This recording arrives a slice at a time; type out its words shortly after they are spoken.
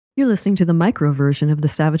You're listening to the micro version of the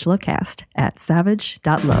Savage Lovecast at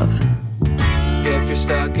savage.love. If you're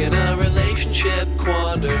stuck in a relationship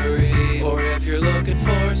quandary, or if you're looking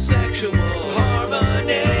for sexual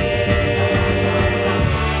harmony,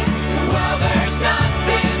 well, there's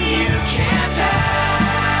nothing you can't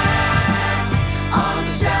ask on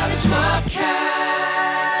the Savage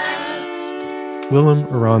Lovecast. Willem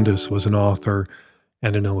Arrandus was an author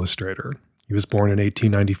and an illustrator. He was born in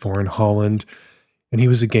 1894 in Holland, and he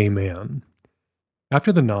was a gay man.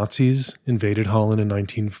 After the Nazis invaded Holland in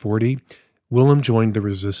 1940, Willem joined the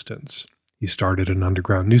resistance. He started an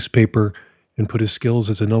underground newspaper and put his skills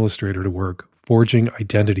as an illustrator to work, forging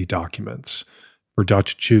identity documents for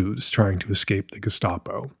Dutch Jews trying to escape the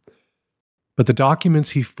Gestapo. But the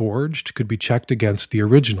documents he forged could be checked against the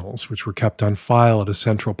originals, which were kept on file at a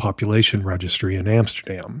central population registry in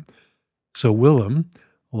Amsterdam. So Willem,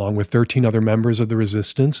 along with 13 other members of the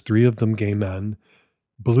resistance, 3 of them gay men,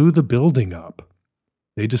 blew the building up.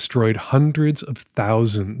 They destroyed hundreds of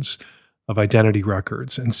thousands of identity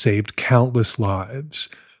records and saved countless lives.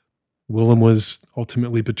 Willem was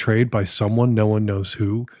ultimately betrayed by someone, no one knows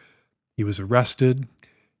who. He was arrested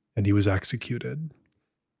and he was executed.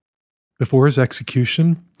 Before his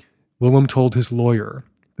execution, Willem told his lawyer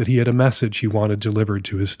that he had a message he wanted delivered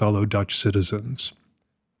to his fellow Dutch citizens.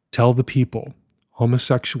 Tell the people,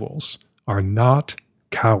 homosexuals are not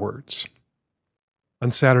cowards. On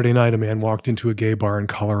Saturday night, a man walked into a gay bar in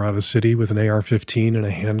Colorado City with an AR-15 and a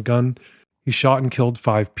handgun. He shot and killed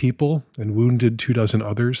 5 people and wounded 24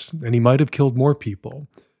 others, and he might have killed more people.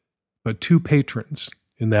 But 2 patrons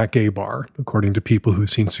in that gay bar, according to people who've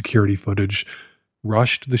seen security footage,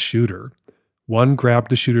 rushed the shooter. One grabbed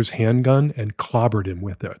the shooter's handgun and clobbered him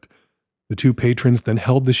with it. The 2 patrons then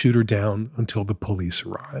held the shooter down until the police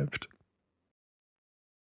arrived.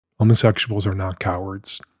 Homosexuals are not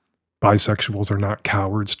cowards. Bisexuals are not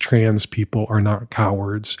cowards. Trans people are not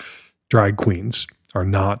cowards. Drag queens are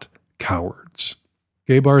not cowards.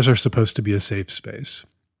 Gay bars are supposed to be a safe space.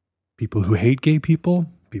 People who hate gay people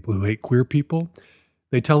who hate queer people,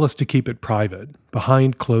 they tell us to keep it private,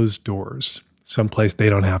 behind closed doors, someplace they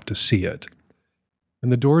don't have to see it.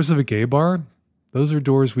 And the doors of a gay bar, those are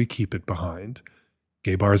doors we keep it behind.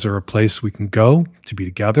 Gay bars are a place we can go to be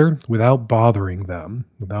together without bothering them,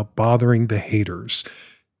 without bothering the haters,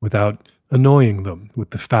 without annoying them with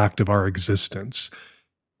the fact of our existence.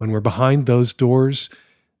 When we're behind those doors,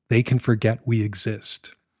 they can forget we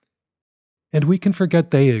exist. And we can forget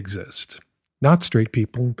they exist. Not straight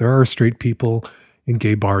people. There are straight people in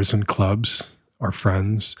gay bars and clubs, our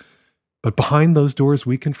friends. But behind those doors,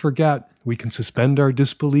 we can forget. We can suspend our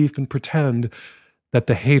disbelief and pretend that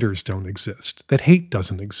the haters don't exist, that hate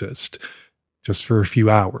doesn't exist, just for a few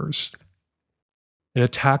hours. An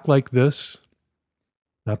attack like this,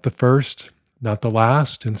 not the first, not the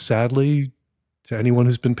last, and sadly, to anyone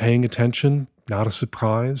who's been paying attention, not a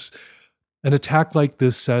surprise. An attack like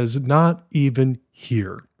this says, not even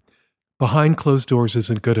here. Behind closed doors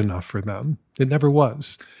isn't good enough for them. It never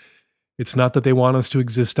was. It's not that they want us to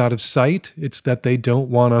exist out of sight, it's that they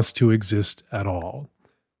don't want us to exist at all.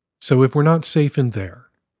 So if we're not safe in there,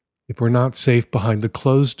 if we're not safe behind the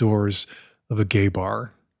closed doors of a gay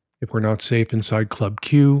bar, if we're not safe inside Club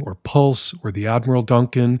Q or Pulse or the Admiral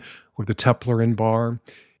Duncan or the Templar Inn Bar,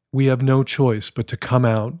 we have no choice but to come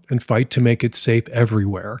out and fight to make it safe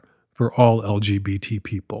everywhere for all LGBT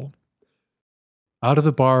people. Out of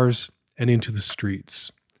the bars and into the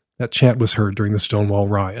streets. That chant was heard during the Stonewall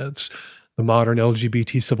riots. The modern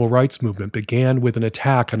LGBT civil rights movement began with an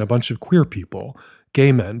attack on a bunch of queer people,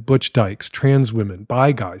 gay men, butch dykes, trans women,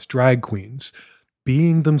 bi guys, drag queens,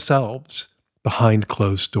 being themselves behind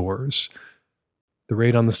closed doors. The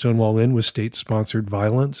raid on the Stonewall Inn was state-sponsored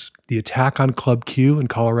violence. The attack on Club Q in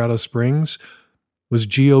Colorado Springs was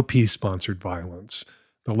GOP-sponsored violence,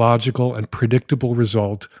 the logical and predictable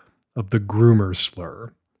result of the groomer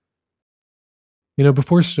slur. You know,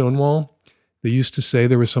 before Stonewall, they used to say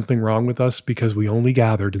there was something wrong with us because we only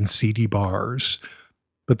gathered in seedy bars.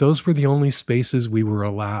 But those were the only spaces we were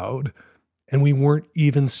allowed, and we weren't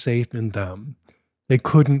even safe in them. They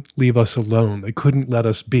couldn't leave us alone. They couldn't let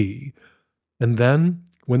us be. And then,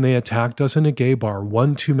 when they attacked us in a gay bar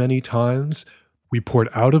one too many times, we poured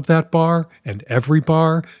out of that bar and every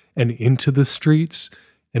bar and into the streets,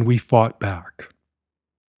 and we fought back.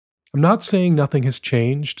 I'm not saying nothing has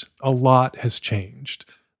changed. A lot has changed.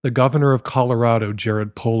 The governor of Colorado,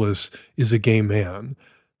 Jared Polis, is a gay man.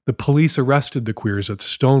 The police arrested the queers at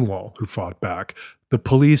Stonewall who fought back. The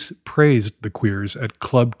police praised the queers at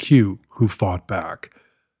Club Q who fought back.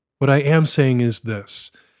 What I am saying is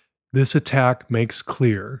this. This attack makes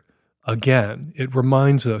clear, again, it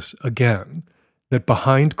reminds us again, that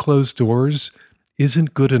behind closed doors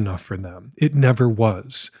isn't good enough for them. It never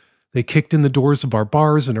was. They kicked in the doors of our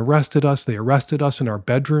bars and arrested us. They arrested us in our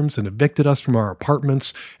bedrooms and evicted us from our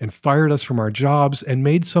apartments and fired us from our jobs and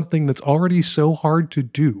made something that's already so hard to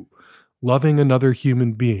do, loving another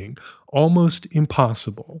human being, almost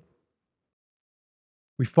impossible.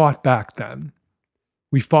 We fought back then.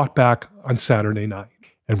 We fought back on Saturday night,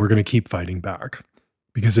 and we're going to keep fighting back.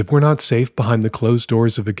 Because if we're not safe behind the closed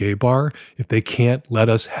doors of a gay bar, if they can't let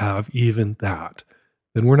us have even that,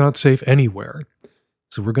 then we're not safe anywhere.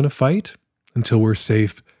 So we're going to fight until we're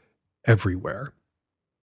safe everywhere.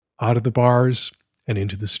 Out of the bars and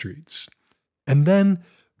into the streets. And then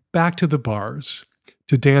back to the bars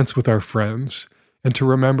to dance with our friends and to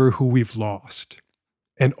remember who we've lost.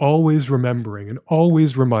 And always remembering and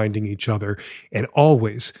always reminding each other and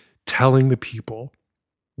always telling the people,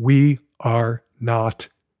 we are not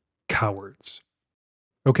cowards.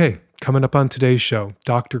 Okay, coming up on today's show,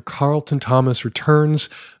 Dr. Carlton Thomas returns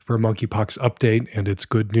for a monkeypox update, and it's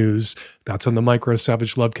good news. That's on the Micro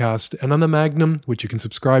Savage Lovecast and on the Magnum, which you can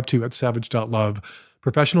subscribe to at savage.love.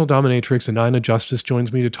 Professional dominatrix Inanna Justice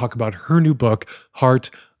joins me to talk about her new book,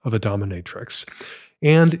 Heart of a Dominatrix.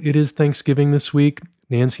 And it is Thanksgiving this week.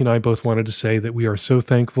 Nancy and I both wanted to say that we are so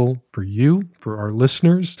thankful for you, for our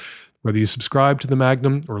listeners. Whether you subscribe to the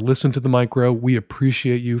Magnum or listen to the Micro, we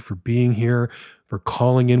appreciate you for being here, for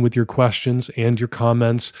calling in with your questions and your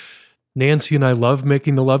comments. Nancy and I love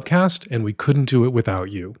making the Lovecast, and we couldn't do it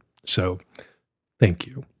without you. So, thank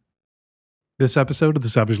you. This episode of the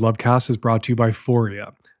Savage Lovecast is brought to you by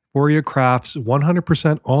Foria. Foria crafts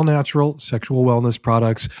 100% all-natural sexual wellness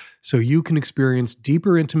products so you can experience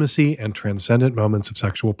deeper intimacy and transcendent moments of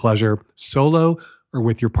sexual pleasure, solo or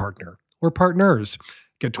with your partner or partners.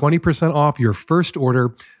 Get 20% off your first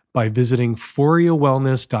order by visiting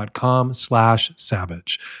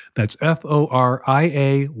foriawellness.com/savage. That's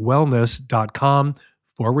FORIA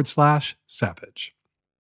wellness.com/savage.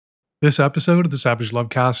 This episode of the Savage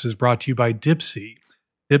Lovecast is brought to you by Dipsea.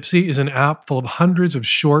 Dipsea is an app full of hundreds of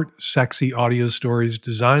short, sexy audio stories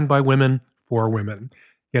designed by women for women.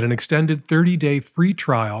 Get an extended 30-day free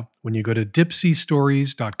trial when you go to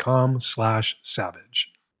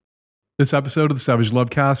dipseastories.com/savage. This episode of the Savage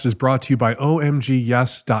Lovecast is brought to you by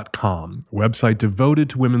OMGYes.com, a website devoted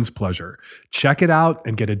to women's pleasure. Check it out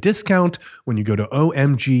and get a discount when you go to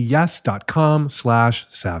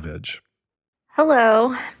OMGYes.com/savage.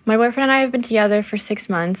 Hello. My boyfriend and I have been together for 6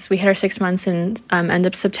 months. We hit our 6 months in end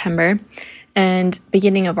of September. And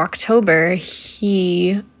beginning of October,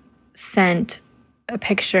 he sent a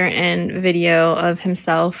picture and video of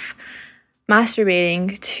himself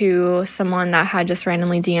masturbating to someone that had just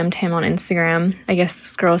randomly DM'd him on Instagram. I guess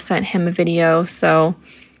this girl sent him a video, so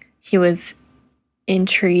he was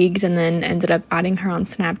intrigued and then ended up adding her on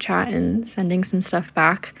Snapchat and sending some stuff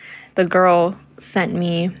back. The girl sent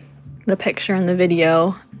me the picture and the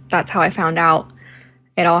video. That's how I found out.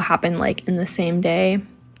 It all happened like in the same day.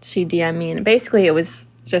 She DM'd me, and basically it was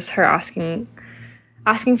just her asking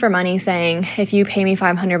for money, saying, if you pay me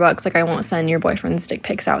 $500, like, I won't send your boyfriend's dick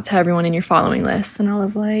pics out to everyone in your following list. And I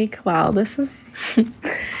was like, wow, this is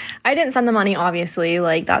I didn't send the money, obviously.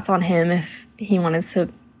 Like, that's on him if he wanted to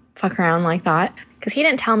fuck around like that, because he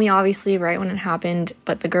didn't tell me, obviously, right when it happened.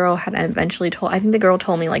 But the girl had eventually told, I think the girl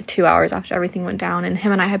told me like 2 hours after everything went down. And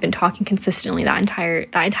him and I had been talking consistently that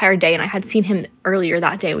entire day, and I had seen him earlier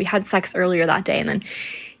that day. We had sex earlier that day, and then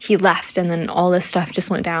he left, and then all this stuff just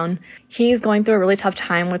went down. He's going through a really tough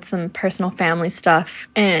time with some personal family stuff,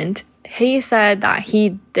 and he said that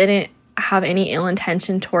he didn't have any ill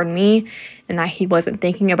intention toward me, and that he wasn't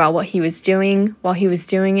thinking about what he was doing while he was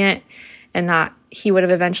doing it, and that he would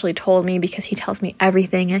have eventually told me because he tells me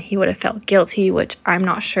everything, and he would have felt guilty, which I'm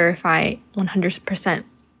not sure if I 100%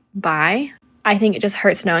 buy. I think it just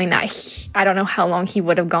hurts knowing that I don't know how long he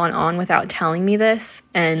would have gone on without telling me this,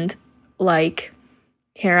 and like,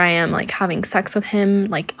 here I am, like, having sex with him,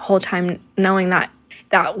 like, whole time knowing that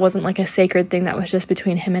that wasn't, like, a sacred thing that was just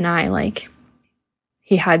between him and I. Like,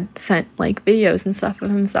 he had sent, like, videos and stuff of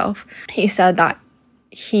himself. He said that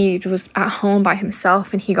he was at home by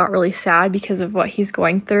himself, and he got really sad because of what he's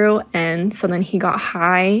going through, and so then he got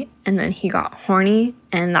high, and then he got horny,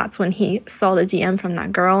 and that's when he saw the DM from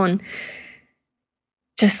that girl, and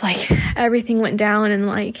just, like, everything went down, and,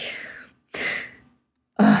 like,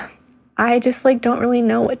 I just, like, don't really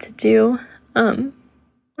know what to do.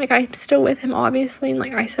 Like, I'm still with him, obviously, and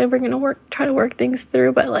like I said, we're gonna try to work things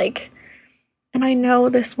through, but, like, and I know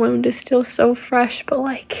this wound is still so fresh, but,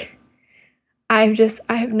 like, I've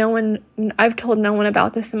told no one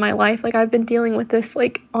about this in my life. Like, I've been dealing with this,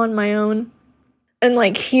 like, on my own, and,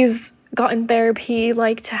 like, he's gotten therapy,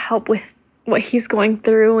 like, to help with what he's going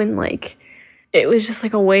through, and like it was just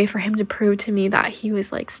like a way for him to prove to me that he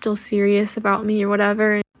was like still serious about me or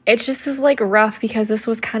whatever. And it just is like rough because this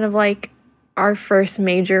was kind of like our first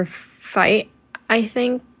major fight. I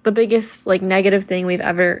think the biggest like negative thing we've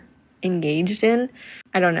ever engaged in.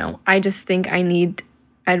 I don't know. I just think I need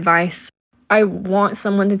advice. I want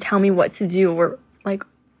someone to tell me what to do. Or like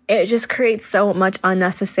it just creates so much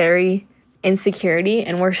unnecessary insecurity,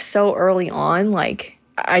 and we're so early on. Like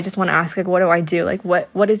I just want to ask, like, what do I do? Like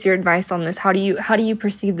what is your advice on this? How do you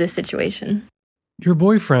perceive this situation? Your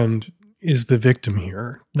boyfriend is the victim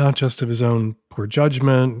here, not just of his own poor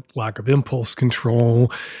judgment, lack of impulse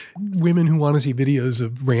control, women who want to see videos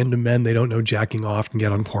of random men they don't know jacking off and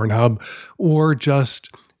get on Pornhub, or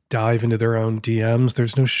just dive into their own DMs.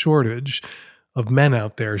 There's no shortage of men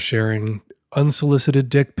out there sharing unsolicited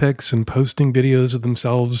dick pics and posting videos of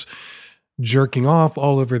themselves jerking off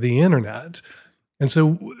all over the internet. And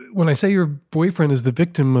so when I say your boyfriend is the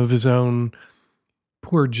victim of his own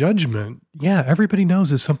poor judgment, yeah, everybody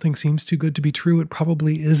knows if something seems too good to be true, it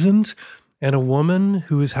probably isn't. And a woman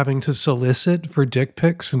who is having to solicit for dick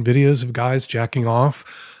pics and videos of guys jacking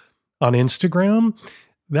off on Instagram,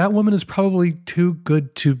 that woman is probably too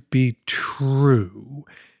good to be true.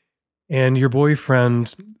 And your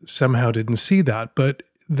boyfriend somehow didn't see that. But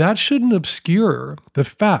that shouldn't obscure the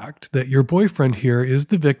fact that your boyfriend here is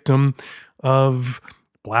the victim of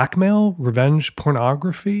blackmail, revenge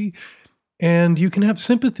pornography, and you can have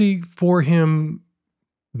sympathy for him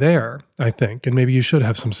there, I think, and maybe you should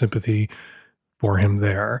have some sympathy for him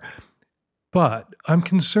there. But I'm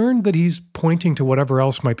concerned that he's pointing to whatever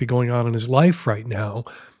else might be going on in his life right now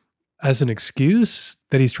as an excuse,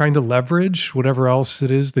 that he's trying to leverage whatever else it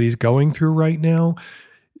is that he's going through right now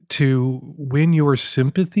to win your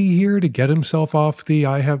sympathy here, to get himself off the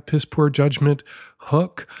I have piss poor judgment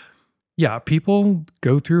hook. Yeah, people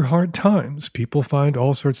go through hard times. People find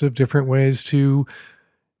all sorts of different ways to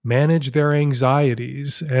manage their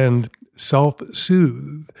anxieties and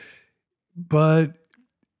self-soothe. But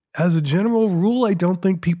as a general rule, I don't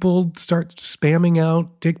think people start spamming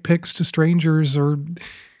out dick pics to strangers or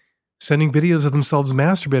sending videos of themselves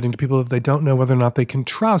masturbating to people that they don't know whether or not they can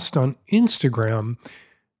trust on Instagram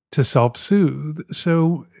to self-soothe.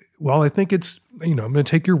 So while I think it's, I'm going to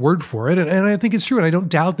take your word for it, and I think it's true, and I don't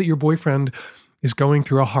doubt that your boyfriend is going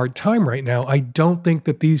through a hard time right now, I don't think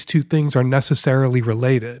that these two things are necessarily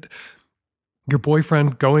related. Your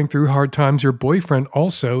boyfriend going through hard times, your boyfriend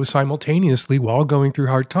also simultaneously, while going through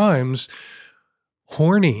hard times,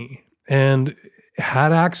 horny and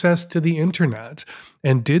had access to the internet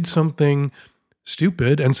and did something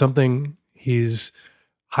stupid and something he's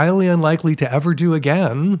highly unlikely to ever do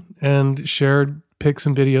again, and shared pics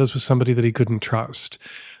and videos with somebody that he couldn't trust.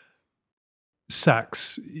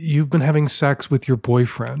 Sex. You've been having sex with your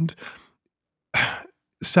boyfriend.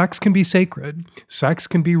 Sex can be sacred. Sex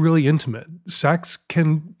can be really intimate. Sex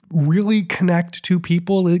can really connect two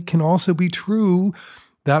people. It can also be true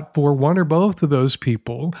that for one or both of those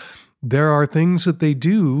people, there are things that they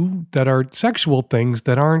do that are sexual things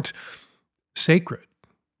that aren't sacred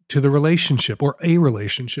to the relationship or a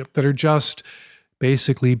relationship, that are just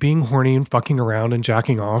basically being horny and fucking around and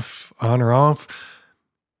jacking off on or off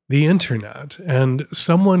the internet. And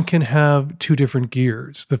someone can have two different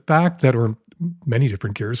gears. The fact that, or many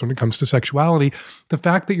different gears when it comes to sexuality, the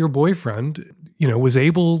fact that your boyfriend, was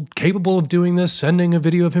capable of doing this, sending a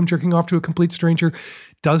video of him jerking off to a complete stranger,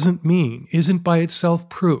 isn't by itself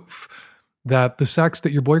proof that the sex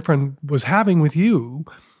that your boyfriend was having with you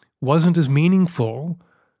wasn't as meaningful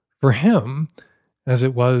for him as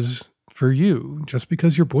it was for you. Just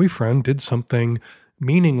because your boyfriend did something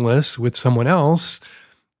meaningless with someone else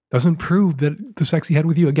doesn't prove that the sex he had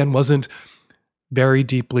with you, again, wasn't very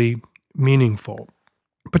deeply meaningful.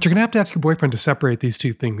 But you're going to ask your boyfriend to separate these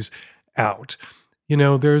two things out.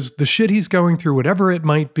 There's the shit he's going through, whatever it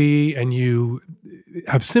might be, and you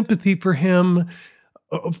have sympathy for him,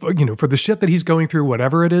 for the shit that he's going through,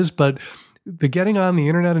 whatever it is. But the getting on the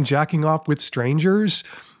internet and jacking off with strangers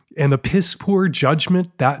and the piss poor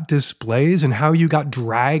judgment that displays and how you got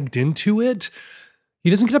dragged into it, he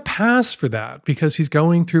doesn't get a pass for that because he's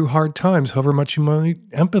going through hard times, however much you might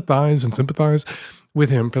empathize and sympathize with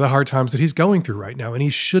him for the hard times that he's going through right now. And he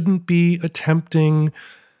shouldn't be attempting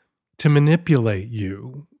to manipulate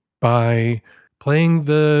you by playing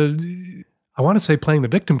the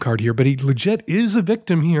victim card here, but he legit is a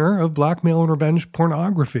victim here of blackmail and revenge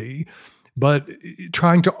pornography, but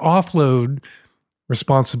trying to offload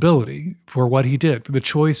responsibility for what he did, for the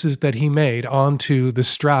choices that he made, onto the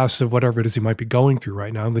stress of whatever it is he might be going through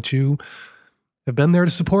right now that you have been there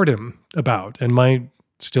to support him about and might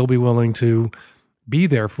still be willing to be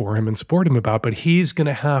there for him and support him about, but he's going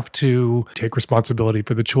to have to take responsibility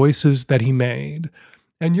for the choices that he made.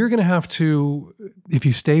 And you're going to have to, if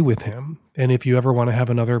you stay with him, and if you ever want to have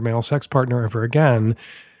another male sex partner ever again,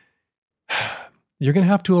 you're going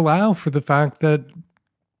to have to allow for the fact that,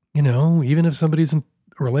 even if somebody's in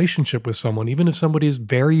a relationship with someone, even if somebody is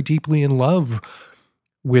very deeply in love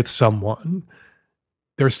with someone,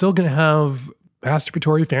 they're still going to have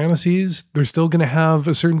masturbatory fantasies. They're still going to have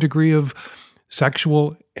a certain degree of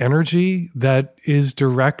sexual energy that is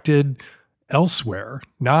directed elsewhere,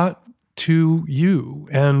 not to you.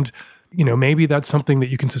 And, maybe that's something that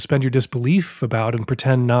you can suspend your disbelief about and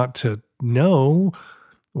pretend not to know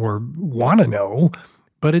or want to know,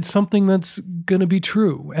 but it's something that's going to be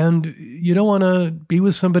true. And you don't want to be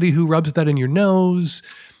with somebody who rubs that in your nose.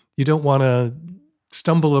 You don't want to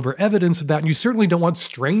stumble over evidence of that. And you certainly don't want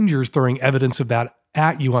strangers throwing evidence of that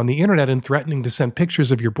at you on the internet and threatening to send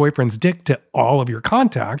pictures of your boyfriend's dick to all of your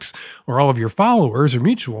contacts or all of your followers or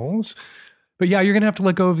mutuals. But yeah, you're going to have to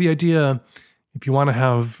let go of the idea, if you want to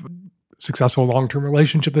have a successful long-term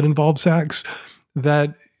relationship that involves sex,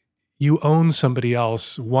 that you own somebody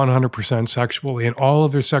else 100% sexually, and all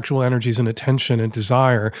of their sexual energies and attention and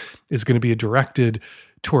desire is going to be directed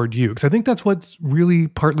toward you. Because I think that's what's really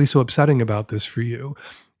partly so upsetting about this for you,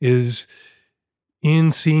 is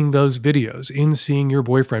in seeing those videos, in seeing your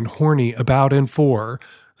boyfriend horny about and for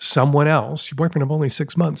someone else, your boyfriend of only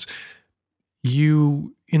 6 months,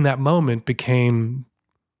 you, in that moment, became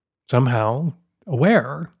somehow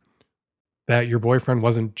aware that your boyfriend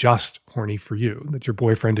wasn't just horny for you, that your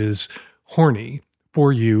boyfriend is horny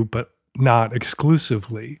for you, but not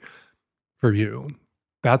exclusively for you.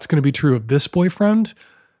 That's going to be true of this boyfriend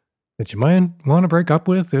that you might want to break up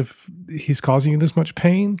with if he's causing you this much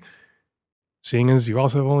pain, seeing as you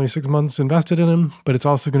also have only 6 months invested in him, but it's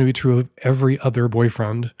also going to be true of every other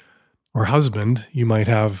boyfriend or husband you might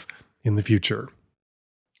have in the future.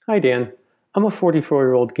 Hi, Dan. I'm a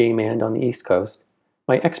 44-year-old gay man on the East Coast.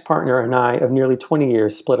 My ex-partner and I of nearly 20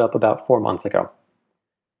 years split up about 4 months ago.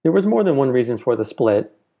 There was more than one reason for the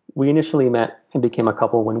split. We initially met and became a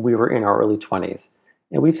couple when we were in our early 20s,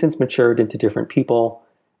 and we've since matured into different people,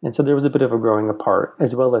 and so there was a bit of a growing apart,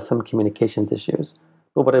 as well as some communications issues.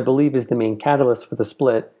 But what I believe is the main catalyst for the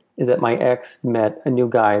split is that my ex met a new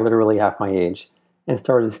guy literally half my age and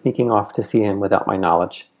started sneaking off to see him without my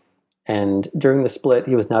knowledge. And during the split,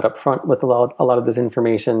 he was not upfront with a lot of this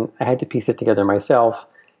information. I had to piece it together myself,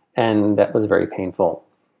 and that was very painful.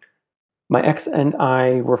 My ex and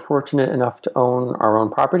I were fortunate enough to own our own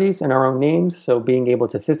properties and our own names, so being able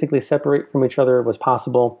to physically separate from each other was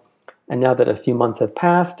possible. And now that a few months have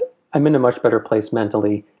passed, I'm in a much better place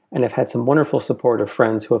mentally, and I've had some wonderful support of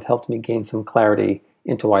friends who have helped me gain some clarity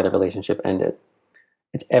into why the relationship ended.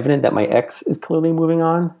 It's evident that my ex is clearly moving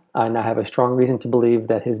on, and I have a strong reason to believe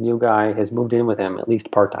that his new guy has moved in with him, at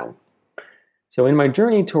least part-time. So in my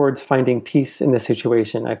journey towards finding peace in this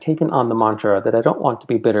situation, I've taken on the mantra that I don't want to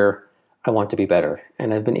be bitter, I want to be better.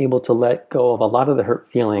 And I've been able to let go of a lot of the hurt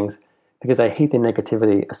feelings because I hate the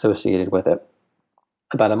negativity associated with it.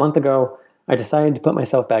 About a month ago, I decided to put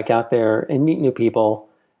myself back out there and meet new people,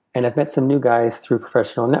 and I've met some new guys through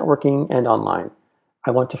professional networking and online.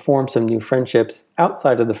 I want to form some new friendships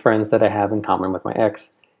outside of the friends that I have in common with my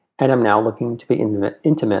ex, and I'm now looking to be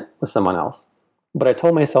intimate with someone else. But I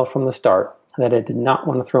told myself from the start that I did not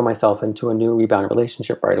want to throw myself into a new rebound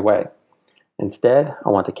relationship right away. Instead, I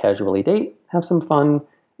want to casually date, have some fun,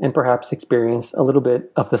 and perhaps experience a little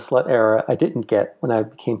bit of the slut era I didn't get when I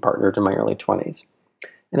became partnered in my early 20s.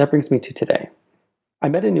 And that brings me to today. I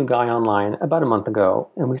met a new guy online about a month ago,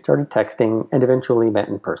 and we started texting and eventually met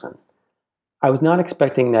in person. I was not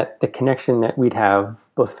expecting that the connection that we'd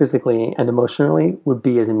have, both physically and emotionally, would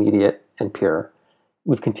be as immediate and pure.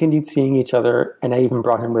 We've continued seeing each other, and I even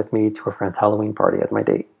brought him with me to a friend's Halloween party as my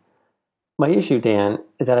date. My issue, Dan,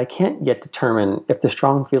 is that I can't yet determine if the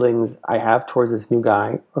strong feelings I have towards this new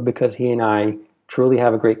guy are because he and I truly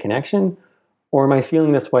have a great connection, or am I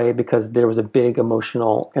feeling this way because there was a big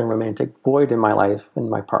emotional and romantic void in my life when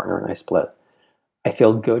my partner and I split. I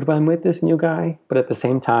feel good when I'm with this new guy, but at the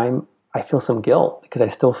same time, I feel some guilt because I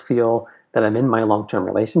still feel that I'm in my long-term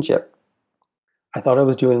relationship. I thought I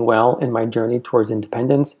was doing well in my journey towards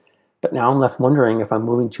independence, but now I'm left wondering if I'm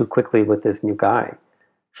moving too quickly with this new guy.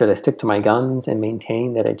 Should I stick to my guns and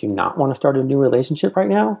maintain that I do not want to start a new relationship right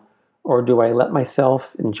now? Or do I let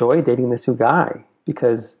myself enjoy dating this new guy?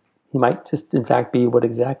 Because he might just, in fact, be what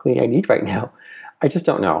exactly I need right now. I just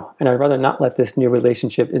don't know, and I'd rather not let this new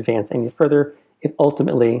relationship advance any further if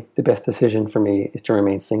ultimately the best decision for me is to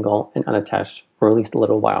remain single and unattached for at least a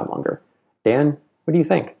little while longer. Dan, what do you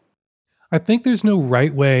think? I think there's no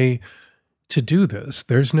right way to do this.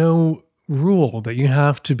 There's no rule that you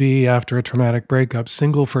have to be, after a traumatic breakup,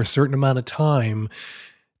 single for a certain amount of time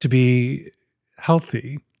to be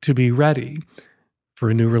healthy, to be ready for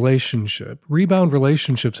a new relationship. Rebound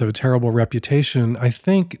relationships have a terrible reputation, I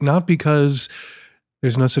think, not because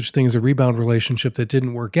there's no such thing as a rebound relationship that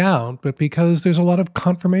didn't work out, but because there's a lot of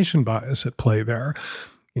confirmation bias at play there.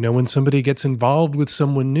 You know, when somebody gets involved with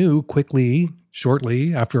someone new quickly,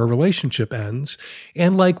 shortly after a relationship ends,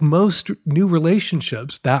 and like most new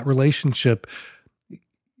relationships, that relationship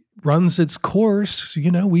runs its course. You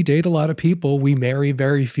know, we date a lot of people, we marry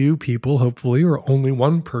very few people, hopefully, or only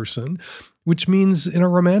one person, which means in our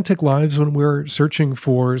romantic lives, when we're searching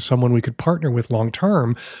for someone we could partner with long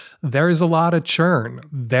term, there's a lot of churn.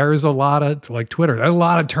 There's a lot of, like Twitter, there's a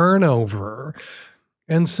lot of turnover.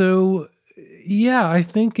 And so, yeah, I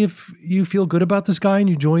think if you feel good about this guy and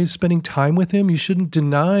you enjoy spending time with him, you shouldn't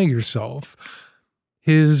deny yourself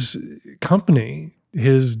his company,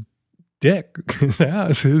 his dick, his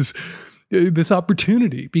ass, this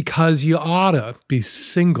opportunity, because you ought to be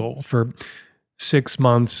single for 6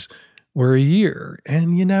 months or a year.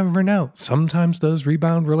 And you never know. Sometimes those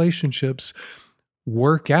rebound relationships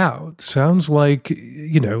work out. Sounds like,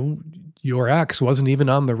 you know, your ex wasn't even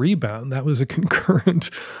on the rebound. That was a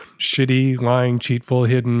concurrent, shitty, lying, cheatful,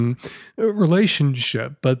 hidden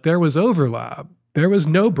relationship. But there was overlap. There was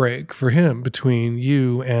no break for him between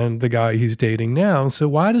you and the guy he's dating now. So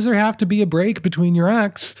why does there have to be a break between your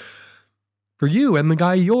ex for you and the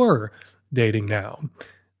guy you're dating now?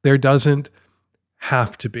 There doesn't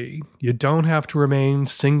have to be. You don't have to remain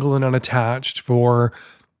single and unattached for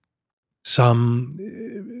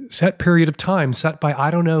some set period of time set by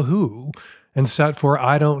I don't know who and set for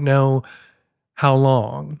I don't know how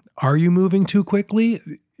long. Are you moving too quickly?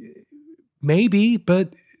 Maybe,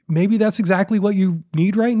 but maybe that's exactly what you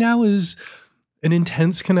need right now, is an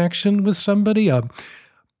intense connection with somebody, a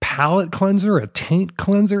palate cleanser, a taint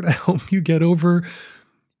cleanser to help you get over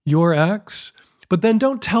your ex. But then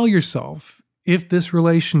don't tell yourself, if this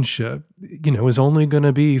relationship, you know, is only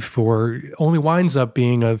winds up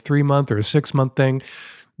being a 3-month or a 6-month thing,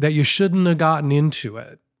 that you shouldn't have gotten into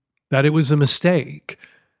it, that it was a mistake,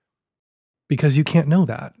 because you can't know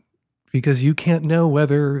that. Because you can't know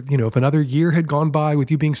whether, you know, if another year had gone by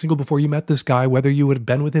with you being single before you met this guy, whether you would have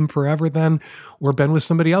been with him forever then or been with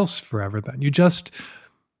somebody else forever then.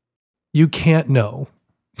 You can't know.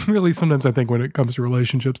 Really, sometimes I think when it comes to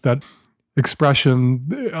relationships, that expression,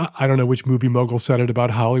 I don't know which movie mogul said it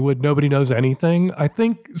about Hollywood, nobody knows anything. I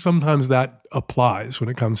think sometimes that applies when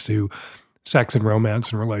it comes to sex and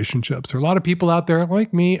romance and relationships. There are a lot of people out there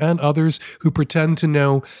like me and others who pretend to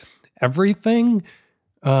know everything.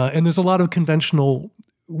 And there's a lot of conventional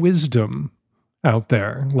wisdom out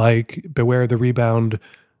there, like beware the rebound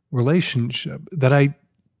relationship, that I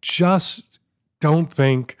just don't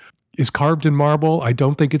think is carved in marble. I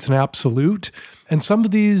don't think it's an absolute. And some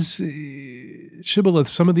of these shibboleths,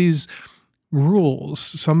 some of these rules,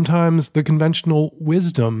 sometimes the conventional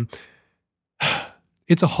wisdom,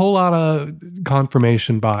 it's a whole lot of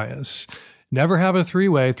confirmation bias. Never have a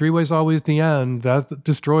three-way. Three-way's always the end. That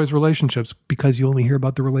destroys relationships, because you only hear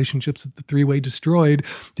about the relationships that the three-way destroyed,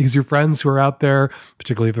 because your friends who are out there,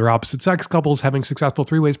 particularly if they're opposite sex couples having successful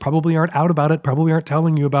three-ways, probably aren't out about it, probably aren't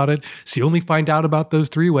telling you about it. So you only find out about those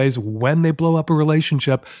three-ways when they blow up a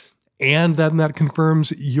relationship. And then that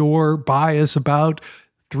confirms your bias about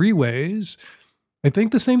three-ways. I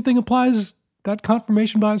think the same thing applies, that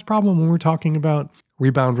confirmation bias problem, when we're talking about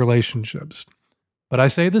rebound relationships. But I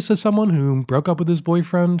say this as someone who broke up with his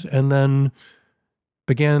boyfriend and then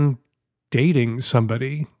began dating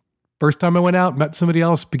somebody. First time I went out, met somebody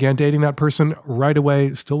else, began dating that person right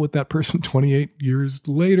away, still with that person 28 years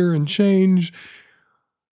later and change.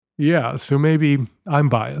 Yeah, so maybe I'm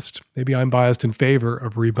biased. Maybe I'm biased in favor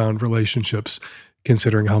of rebound relationships,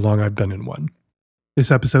 considering how long I've been in one.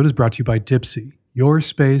 This episode is brought to you by Dipsea, your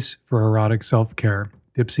space for erotic self-care.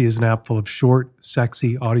 Dipsea is an app full of short,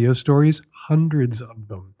 sexy audio stories, hundreds of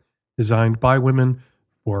them, designed by women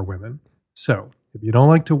for women. So, if you don't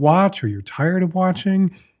like to watch, or you're tired of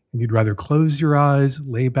watching, and you'd rather close your eyes,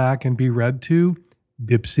 lay back, and be read to,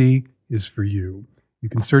 Dipsea is for you. You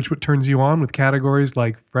can search what turns you on with categories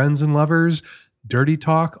like friends and lovers, dirty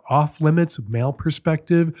talk, off limits, male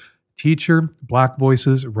perspective, teacher, black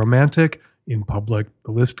voices, romantic, in public.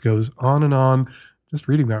 The list goes on and on. Just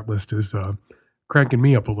reading that list is cranking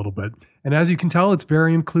me up a little bit. And as you can tell, it's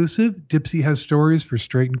very inclusive. Dipsea has stories for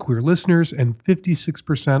straight and queer listeners, and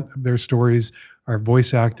 56% of their stories are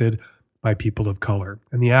voice acted by people of color.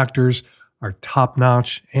 And the actors are top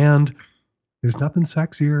notch, and there's nothing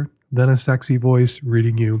sexier than a sexy voice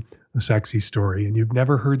reading you a sexy story and you've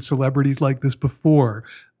never heard celebrities like this before,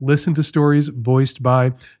 listen to stories voiced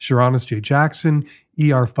by Sharonis J. Jackson,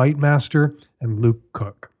 E.R. Fightmaster, and Luke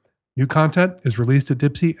Cook. New content is released at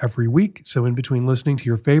Dipsea every week, so in between listening to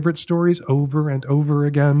your favorite stories over and over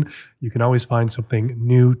again, you can always find something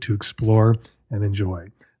new to explore and enjoy.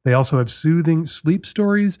 They also have soothing sleep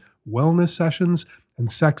stories, wellness sessions, and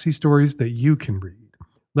sexy stories that you can read.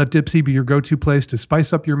 Let Dipsea be your go-to place to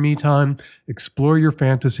spice up your me time, explore your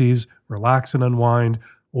fantasies, relax and unwind,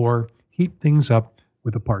 or heat things up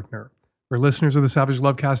with a partner. For listeners of the Savage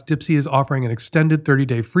Lovecast, Dipsea is offering an extended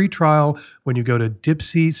 30-day free trial when you go to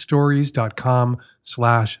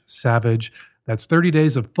dipseastories.com/savage. That's 30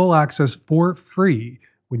 days of full access for free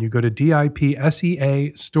when you go to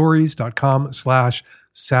DIPSEA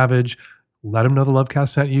stories.com/savage. Let them know the Lovecast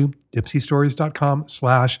sent you,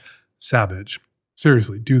 dipseastories.com/savage.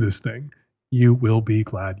 Seriously, do this thing. You will be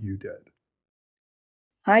glad you did.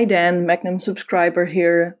 Hi Dan, Magnum subscriber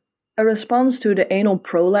here. A response to the anal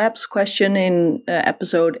prolapse question in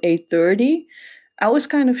episode 830. I was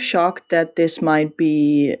kind of shocked that this might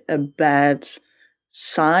be a bad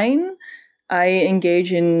sign. I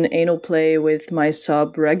engage in anal play with my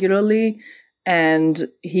sub regularly, and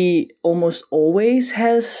he almost always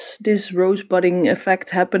has this rosebudding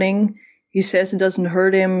effect happening. He says it doesn't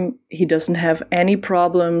hurt him. He doesn't have any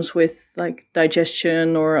problems with like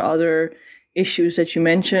digestion or other issues that you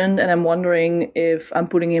mentioned, and I'm wondering if I'm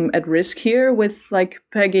putting him at risk here with like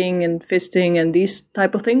pegging and fisting and these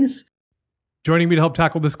type of things. Joining me to help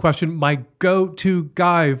tackle this question, my go-to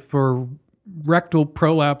guy for rectal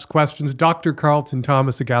prolapse questions, Dr. Carlton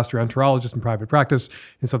Thomas, a gastroenterologist in private practice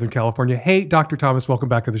in Southern California. Hey, Dr. Thomas, welcome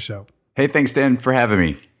back to the show. Hey, thanks, Dan, for having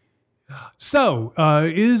me. So,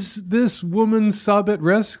 is this woman's sub at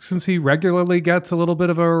risk since he regularly gets a little bit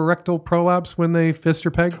of a rectal prolapse when they fist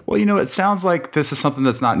or peg? Well, it sounds like this is something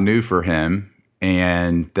that's not new for him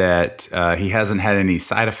and that he hasn't had any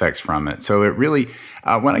side effects from it. So it really,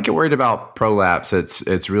 when I get worried about prolapse,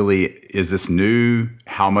 it's really, is this new?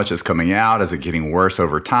 How much is coming out? Is it getting worse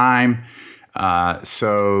over time?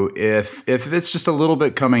 So if it's just a little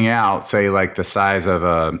bit coming out, say like the size of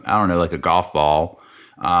like a golf ball,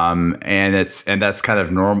 and that's kind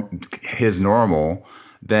of his normal,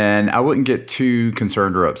 then I wouldn't get too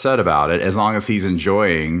concerned or upset about it as long as he's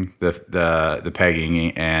enjoying the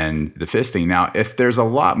pegging and the fisting. Now, if there's a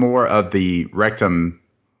lot more of the rectum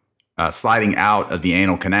sliding out of the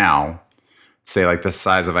anal canal, say like the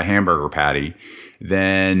size of a hamburger patty,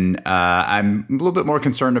 then I'm a little bit more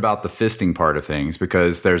concerned about the fisting part of things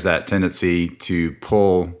because there's that tendency to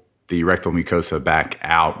pull the rectal mucosa back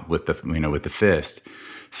out with the fist.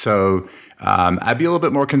 So I'd be a little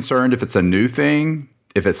bit more concerned if it's a new thing,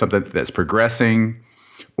 if it's something that's progressing,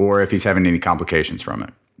 or if he's having any complications from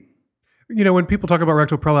it. When people talk about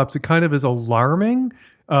rectal prolapse, it kind of is alarming.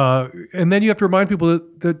 And then you have to remind people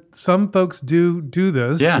that some folks do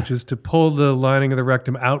this, which is to pull the lining of the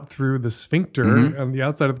rectum out through the sphincter on the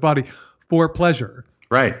outside of the body for pleasure.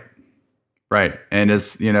 Right. And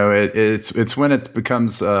it's when it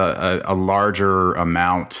becomes a larger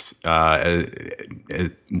amount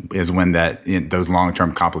is when those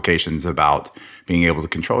long-term complications about being able to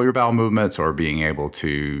control your bowel movements or being able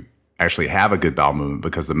to actually have a good bowel movement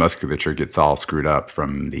because the musculature gets all screwed up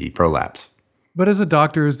from the prolapse. But as a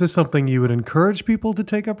doctor, is this something you would encourage people to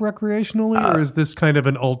take up recreationally, or is this kind of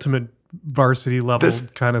an ultimate varsity level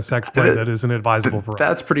kind of sex play that isn't advisable for all?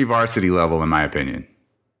 That's pretty varsity level in my opinion.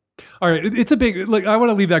 All right. It's a big, I want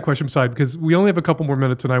to leave that question aside because we only have a couple more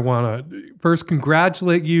minutes and I want to first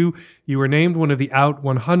congratulate you. You were named one of the Out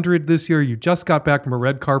 100 this year. You just got back from a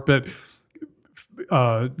red carpet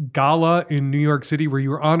gala in New York City where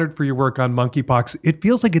you were honored for your work on monkeypox. It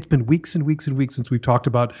feels like it's been weeks and weeks and weeks since we've talked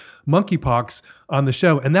about monkeypox on the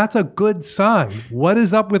show, and that's a good sign. What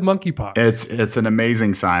is up with monkeypox? It's an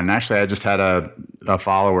amazing sign. Actually, I just had a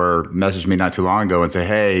follower message me not too long ago and say,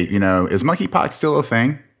 hey, is monkeypox still a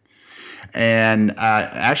thing? And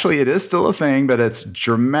actually, it is still a thing, but it's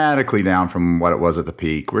dramatically down from what it was at the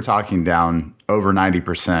peak. We're talking down over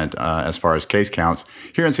 90% as far as case counts.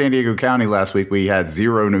 Here in San Diego County last week, we had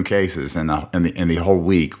 0 new cases in the whole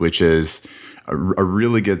week, which is a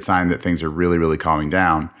really good sign that things are really, really calming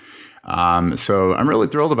down. So I'm really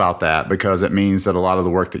thrilled about that because it means that a lot of the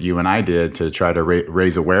work that you and I did to try to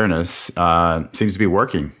raise awareness seems to be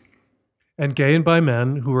working. And gay and bi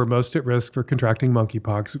men who were most at risk for contracting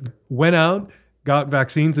monkeypox went out, got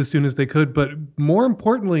vaccines as soon as they could. But more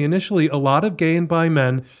importantly, initially, a lot of gay and bi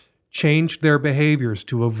men changed their behaviors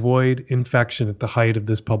to avoid infection at the height of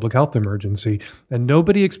this public health emergency. And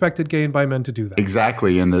nobody expected gay and bi men to do that.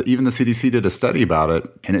 Exactly. And even the CDC did a study about it,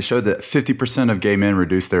 and it showed that 50% of gay men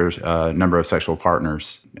reduced their number of sexual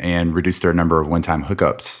partners and reduced their number of one-time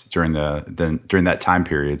hookups during that time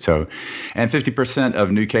period. So, and 50%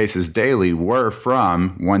 of new cases daily were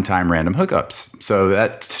from one-time random hookups. So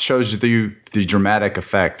that shows you the dramatic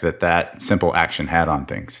effect that simple action had on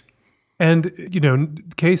things.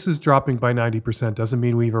 And, cases dropping by 90% doesn't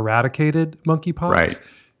mean we've eradicated monkeypox. Right.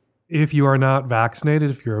 If you are not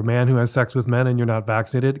vaccinated, if you're a man who has sex with men and you're not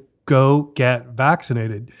vaccinated, go get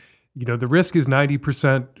vaccinated. The risk is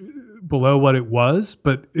 90% below what it was,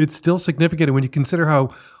 but it's still significant. And when you consider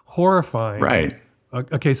how horrifying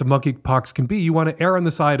a case of monkeypox can be, you want to err on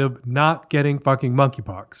the side of not getting fucking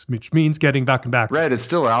monkeypox, which means getting fucking vaccinated. Right. It's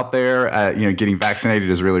still out there. Getting vaccinated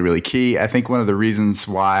is really, really key. I think one of the reasons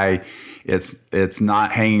why it's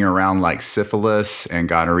not hanging around like syphilis and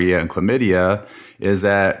gonorrhea and chlamydia is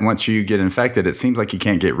that once you get infected, it seems like you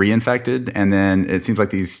can't get reinfected. And then it seems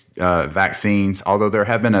like these vaccines, although there's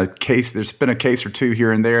been a case or two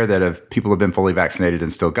here and there that people have been fully vaccinated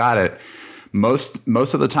and still got it. Most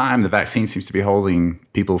of the time, the vaccine seems to be holding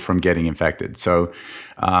people from getting infected. So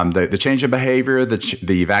the change in behavior, the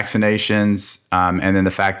vaccinations, and then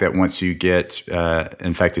the fact that once you get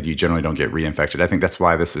infected, you generally don't get reinfected. I think that's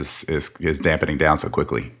why this is dampening down so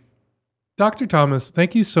quickly. Dr. Thomas,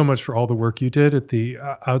 thank you so much for all the work you did at the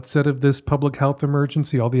outset of this public health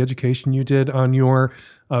emergency, all the education you did on your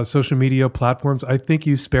social media platforms. I think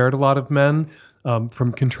you spared a lot of men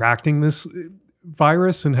from contracting this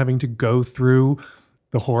virus and having to go through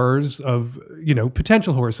the horrors of,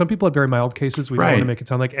 potential horrors. Some people had very mild cases. We don't want to make it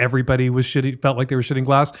sound like everybody felt like they were shitting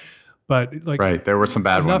glass. But there were some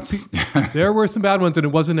bad ones. There were some bad ones, and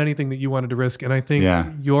it wasn't anything that you wanted to risk. And I think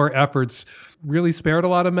your efforts really spared a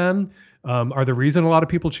lot of men. Are the reason a lot of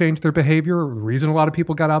people changed their behavior, or the reason a lot of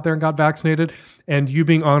people got out there and got vaccinated, and you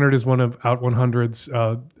being honored as one of Out 100's,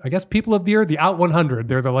 I guess, People of the Year, the Out 100.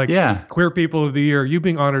 They're the queer people of the year. You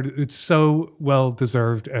being honored, it's so well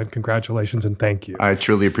deserved, and congratulations and thank you. I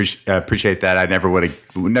truly appreciate that. I never would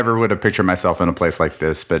have pictured myself in a place like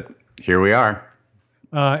this, but here we are.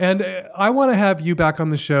 And I want to have you back on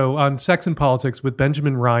the show on Sex and Politics with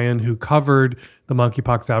Benjamin Ryan, who covered the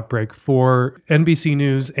monkeypox outbreak for NBC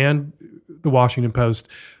News and the Washington Post.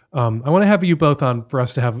 I want to have you both on for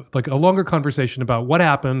us to have a longer conversation about what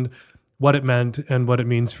happened, what it meant, and what it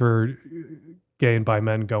means for gay and bi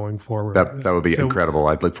men going forward. That would be incredible.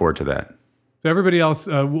 I'd look forward to that. So everybody else,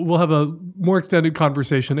 we'll have a more extended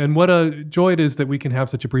conversation. And what a joy it is that we can have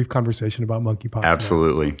such a brief conversation about monkeypox.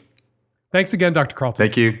 Absolutely. Now. Thanks again, Dr. Carlton.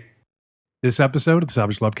 Thank you. This episode of the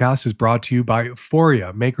Savage Lovecast is brought to you by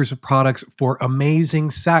Euphoria, makers of products for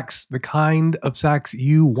amazing sex, the kind of sex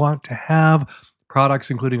you want to have. Products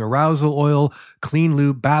including arousal oil, clean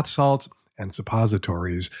lube, bath salts, and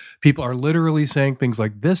suppositories. People are literally saying things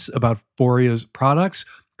like this about Euphoria's products.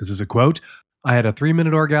 This is a quote. I had a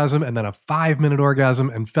 3-minute orgasm and then a 5-minute orgasm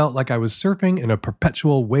and felt like I was surfing in a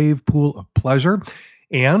perpetual wave pool of pleasure.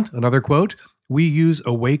 And another quote, we use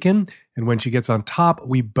Awaken, and when she gets on top,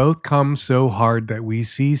 we both come so hard that we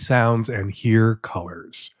see sounds and hear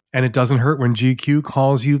colors. And it doesn't hurt when GQ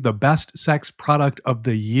calls you the best sex product of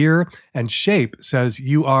the year, and Shape says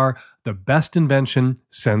you are the best invention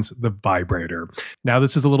since the vibrator. Now,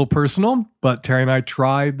 this is a little personal, but Terry and I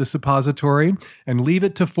tried the suppository, and leave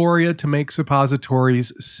it to Euphoria to make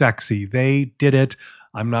suppositories sexy. They did it.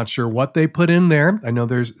 I'm not sure what they put in there. I know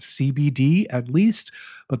there's CBD at least,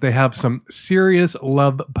 but they have some serious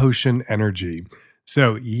love potion energy.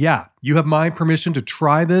 So yeah, you have my permission to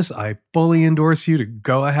try this. I fully endorse you to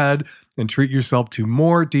go ahead and treat yourself to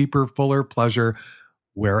more, deeper, fuller pleasure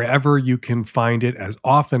wherever you can find it as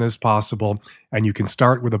often as possible. And you can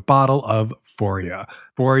start with a bottle of Euphoria.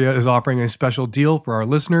 Euphoria is offering a special deal for our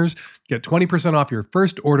listeners. Get 20% off your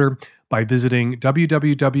first order by visiting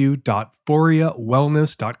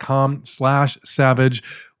www.euforiawellness.com/savage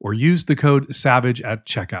or use the code SAVAGE at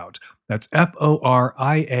checkout. That's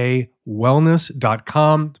FORIA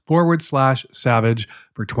wellness.com/savage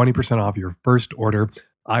for 20% off your first order.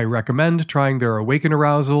 I recommend trying their Awaken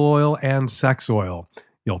Arousal Oil and Sex Oil.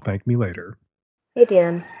 You'll thank me later. Hey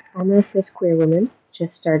Dan, I'm a cis queer woman.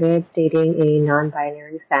 Just started dating a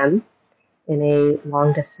non-binary femme in a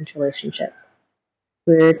long-distance relationship.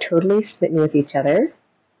 We're totally smitten with each other.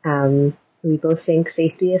 We both think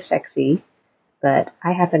safety is sexy, but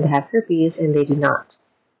I happen to have herpes and they do not.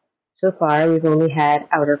 So far, we've only had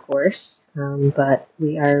outer course, but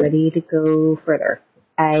we are ready to go further.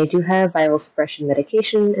 I do have viral suppression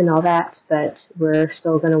medication and all that, but we're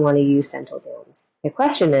still going to want to use dental dams. The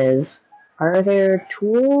question is, are there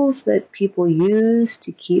tools that people use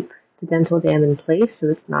to keep the dental dam in place so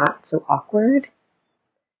it's not so awkward?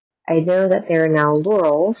 I know that there are now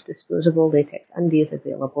Loral's disposable latex undies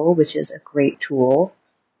available, which is a great tool,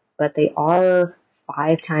 but they are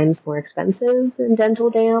 5 times more expensive than dental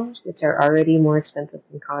dams, which are already more expensive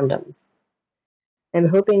than condoms. I'm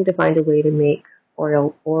hoping to find a way to make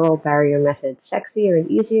oral barrier methods sexier and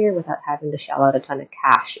easier without having to shell out a ton of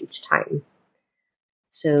cash each time.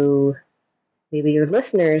 So maybe your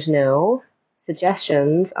listeners know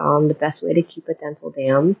suggestions on the best way to keep a dental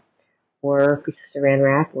dam or a piece of saran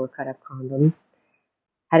wrap or cut up condom,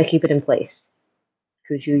 how to keep it in place.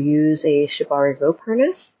 Could you use a shibari rope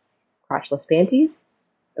harness, crotchless panties,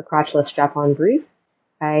 a crotchless strap-on brief?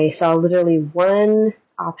 I saw literally one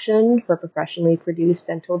option for a professionally produced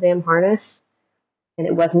dental dam harness, and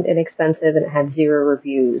it wasn't inexpensive and it had 0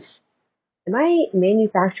 reviews. Am I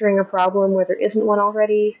manufacturing a problem where there isn't one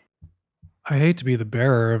already? I hate to be the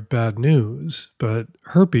bearer of bad news, but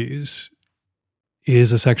herpes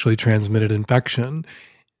is a sexually transmitted infection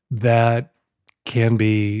that can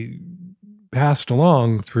be passed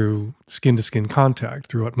along through skin-to-skin contact,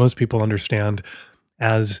 through what most people understand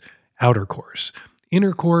as outer course.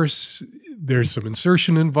 Inner course, there's some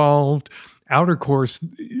insertion involved. Outer course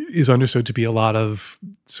is understood to be a lot of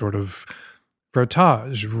sort of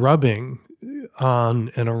frottage, rubbing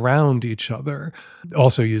on and around each other.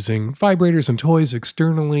 Also using vibrators and toys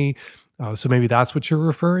externally. So maybe that's what you're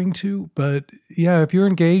referring to. But yeah, if you're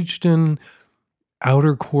engaged in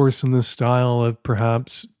outer course in the style of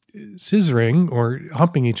perhaps scissoring or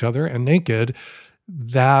humping each other and naked,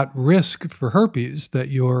 that risk for herpes that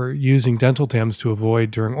you're using dental dams to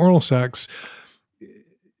avoid during oral sex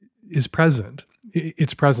is present.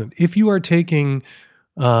 It's present. If you are taking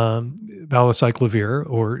valacyclovir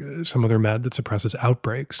or some other med that suppresses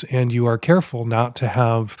outbreaks, and you are careful not to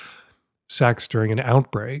have sex during an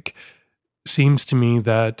outbreak, seems to me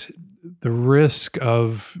that the risk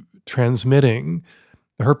of transmitting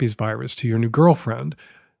the herpes virus to your new girlfriend,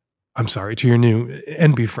 to your new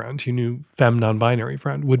NB friend, your new femme non-binary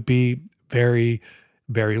friend, would be very,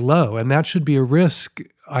 very low. And that should be a risk,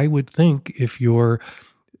 I would think, if your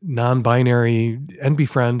non-binary NB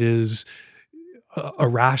friend is a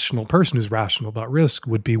rational person who's rational about risk,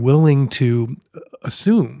 would be willing to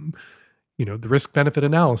assume, the risk-benefit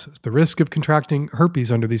analysis, the risk of contracting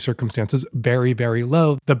herpes under these circumstances, very, very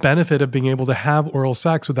low. The benefit of being able to have oral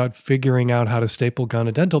sex without figuring out how to staple gun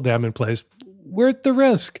a dental dam in place, worth the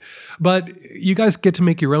risk. But you guys get to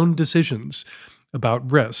make your own decisions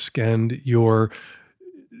about risk, and your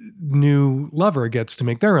new lover gets to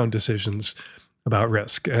make their own decisions about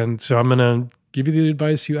risk. And so I'm going to give you the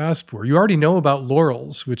advice you asked for. You already know about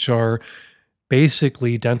Loral's, which are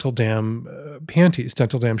basically dental dam panties,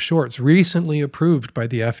 dental dam shorts, recently approved by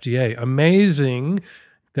the FDA. Amazing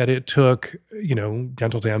that it took,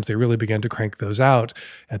 dental dams, they really began to crank those out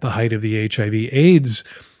at the height of the HIV/AIDS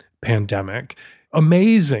pandemic.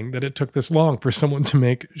 Amazing that it took this long for someone to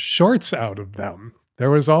make shorts out of them. There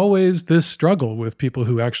was always this struggle with people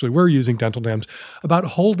who actually were using dental dams about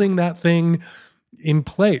holding that thing in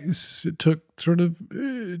place. It took sort of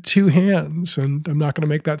 2 hands, and I'm not going to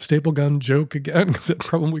make that staple gun joke again because it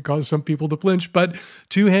probably caused some people to flinch, but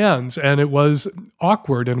 2 hands, and it was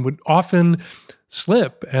awkward and would often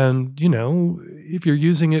slip. And, if you're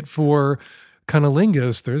using it for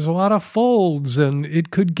cunnilingus, there's a lot of folds, and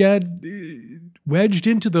it could get wedged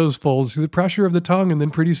into those folds through the pressure of the tongue, and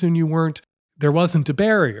then pretty soon there wasn't a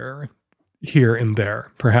barrier here and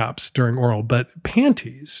there, perhaps, during oral. But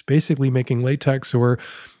panties, basically making latex or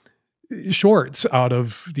shorts out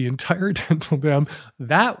of the entire dental dam,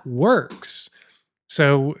 that works.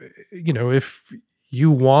 So, if you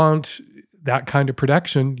want that kind of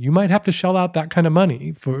protection, you might have to shell out that kind of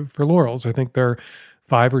money for Loral's. I think they're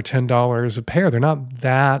 $5 or $10 a pair. They're not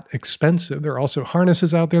that expensive. There are also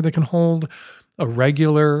harnesses out there that can hold a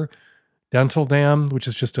regular dental dam, which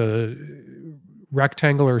is just a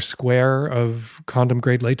rectangular square of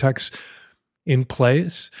condom-grade latex in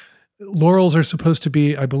place. Loral's are supposed to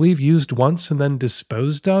be, I believe, used once and then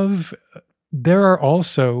disposed of. There are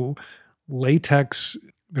also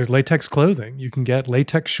there's latex clothing. You can get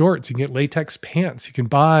latex shorts. You can get latex pants. You can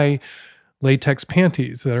buy latex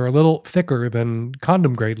panties that are a little thicker than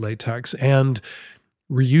condom-grade latex and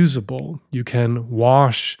reusable. You can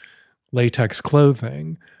wash latex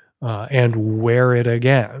clothing and wear it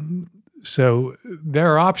again. So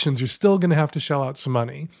there are options. You're still going to have to shell out some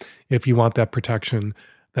money if you want that protection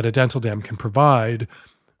that a dental dam can provide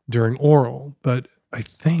during oral. But I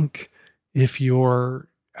think If your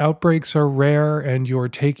outbreaks are rare and you're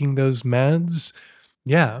taking those meds,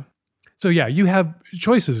 yeah. So yeah, you have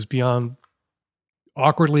choices beyond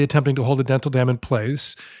awkwardly attempting to hold a dental dam in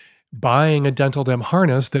place, buying a dental dam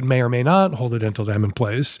harness that may or may not hold a dental dam in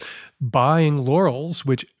place, buying Laurels,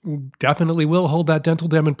 which definitely will hold that dental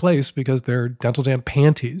dam in place because they're dental dam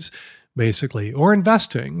panties, basically, or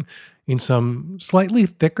investing in some slightly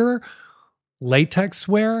thicker latex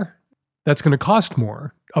wear that's going to cost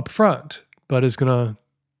more upfront, but is going to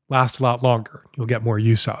last a lot longer. You'll get more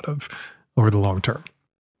use out of over the long term.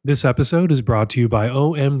 This episode is brought to you by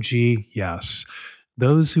OMG Yes.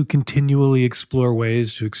 Those who continually explore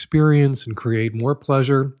ways to experience and create more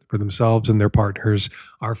pleasure for themselves and their partners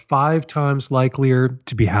are 5 times likelier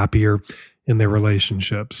to be happier in their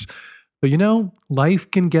relationships. But life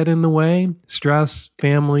can get in the way. Stress,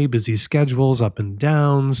 family, busy schedules, up and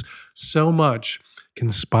downs. So much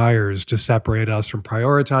conspires to separate us from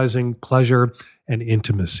prioritizing pleasure and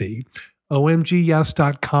intimacy.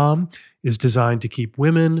 OMGYes.com is designed to keep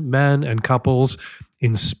women, men, and couples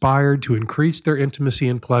inspired to increase their intimacy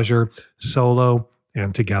and pleasure solo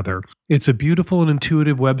and together. It's a beautiful and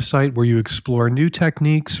intuitive website where you explore new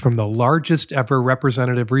techniques from the largest ever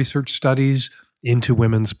representative research studies into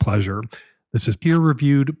women's pleasure. This is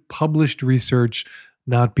peer-reviewed, published research,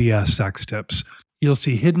 not BS sex tips. You'll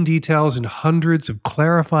see hidden details and hundreds of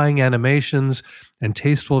clarifying animations and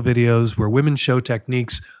tasteful videos where women show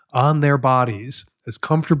techniques on their bodies as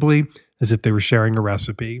comfortably as if they were sharing a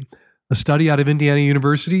recipe. A study out of Indiana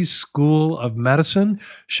University's School of Medicine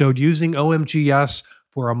showed using OMGS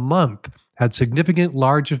for a month had significant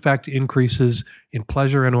large effect increases in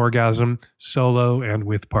pleasure and orgasm, solo and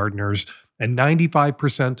with partners, and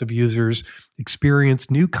 95% of users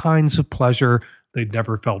experienced new kinds of pleasure they'd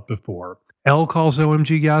never felt before. Elle calls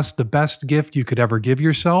OMGS the best gift you could ever give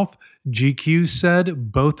yourself. GQ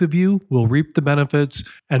said both of you will reap the benefits,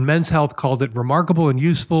 and Men's Health called it remarkable and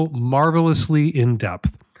useful, marvelously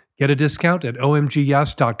in-depth. Get a discount at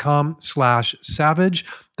omgyes.com/savage.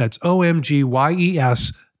 That's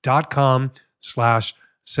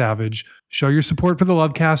omgyes.com/savage. Show your support for the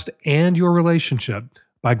Lovecast and your relationship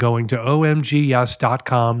by going to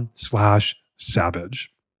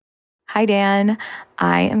omgyes.com/savage. Hi, Dan.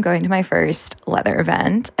 I am going to my first leather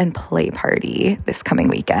event and play party this coming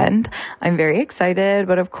weekend. I'm very excited,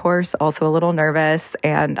 but of course also a little nervous,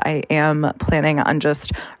 and I am planning on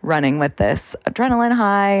just running with this adrenaline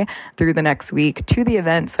high through the next week to the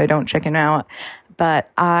event so I don't chicken out.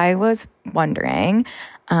 But I was wondering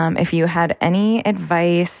if you had any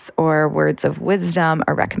advice or words of wisdom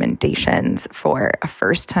or recommendations for a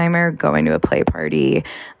first-timer going to a play party,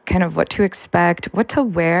 kind of what to expect, what to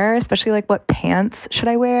wear, especially like what pants should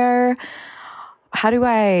I wear? How do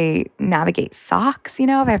I navigate socks? If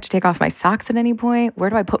I have to take off my socks at any point, where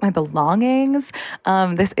do I put my belongings?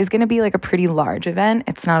 This is going to be like a pretty large event.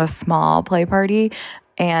 It's not a small play party.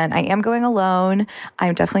 And I am going alone.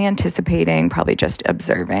 I'm definitely anticipating probably just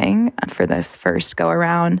observing for this first go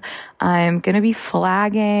around. I'm going to be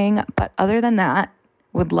flagging, but other than that,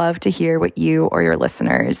 would love to hear what you or your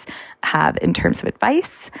listeners have in terms of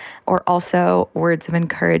advice or also words of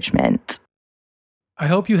encouragement. I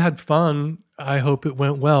hope you had fun. I hope it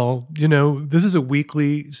went well. This is a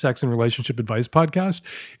weekly sex and relationship advice podcast.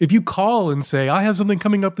 If you call and say, I have something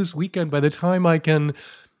coming up this weekend, by the time I can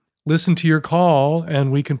listen to your call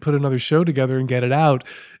and we can put another show together and get it out,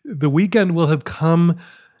 the weekend will have come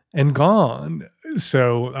and gone.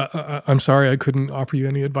 So I'm sorry I couldn't offer you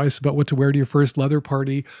any advice about what to wear to your first leather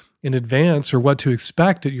party in advance or what to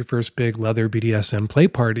expect at your first big leather BDSM play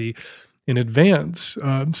party in advance.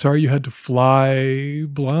 I'm sorry you had to fly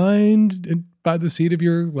blind by the seat of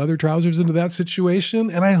your leather trousers into that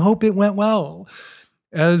situation. And I hope it went well.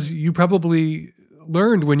 As you probably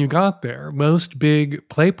learned when you got there, most big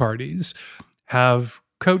play parties have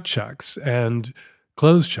coat checks and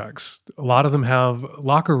clothes checks. A lot of them have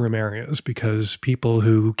locker room areas because people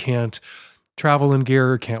who can't travel in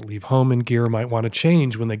gear, can't leave home in gear, might want to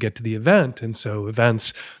change when they get to the event. And so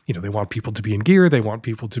events, they want people to be in gear. They want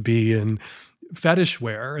people to be in fetish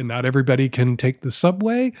wear, and not everybody can take the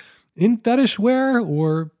subway in fetish wear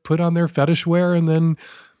or put on their fetish wear and then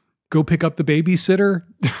go pick up the babysitter.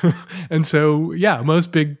 And so,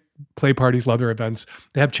 most big play parties, leather events,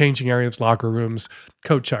 they have changing areas, locker rooms,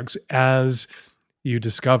 coat checks, as you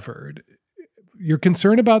discovered. Your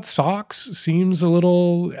concern about socks seems a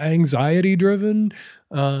little anxiety driven.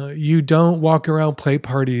 You don't walk around play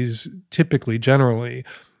parties typically, generally,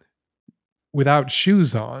 without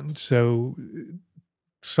shoes on. So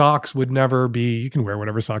socks would never be, you can wear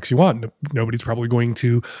whatever socks you want. Nobody's probably going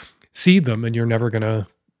to see them, and you're never going to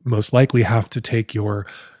most likely have to take your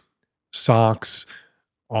socks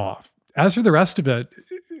off. As for the rest of it,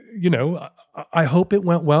 I hope it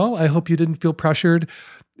went well. I hope you didn't feel pressured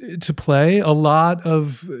to play. A lot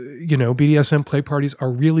of, BDSM play parties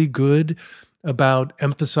are really good about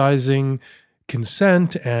emphasizing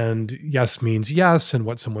consent, and yes means yes, and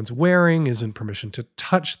what someone's wearing isn't permission to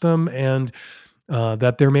touch them, and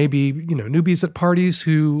that there may be, newbies at parties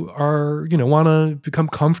who are, want to become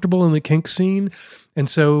comfortable in the kink scene, and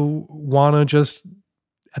so want to just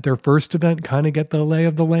at their first event kind of get the lay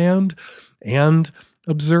of the land and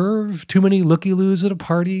observe. Too many looky-loos at a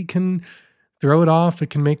party can throw it off. It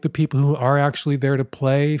can make the people who are actually there to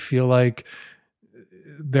play feel like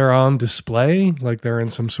they're on display, like they're in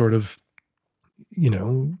some sort of,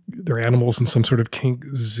 they're animals in some sort of kink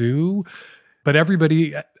zoo. But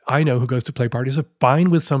everybody I know who goes to play parties are fine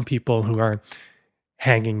with some people who are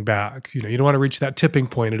hanging back. You don't want to reach that tipping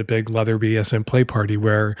point at a big leather BDSM play party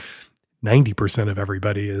where 90% of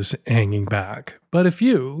everybody is hanging back. But a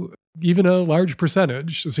few, even a large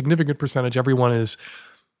percentage, a significant percentage, everyone is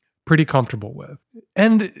pretty comfortable with.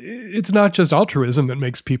 And it's not just altruism that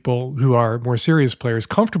makes people who are more serious players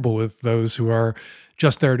comfortable with those who are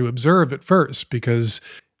just there to observe at first, because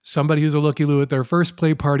somebody who's a looky-loo at their first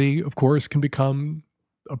play party, of course, can become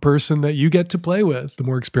a person that you get to play with, the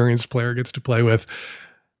more experienced player gets to play with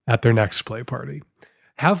at their next play party.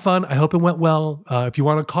 Have fun. I hope it went well. If you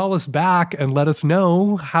want to call us back and let us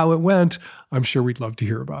know how it went, I'm sure we'd love to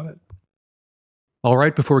hear about it. All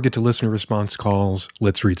right, before we get to listener response calls,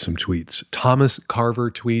 let's read some tweets. Thomas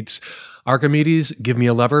Carver tweets, Archimedes, give me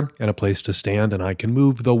a lever and a place to stand, and I can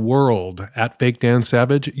move the world. At Fake Dan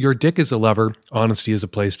Savage, your dick is a lever. Honesty is a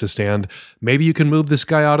place to stand. Maybe you can move this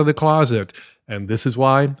guy out of the closet. And this is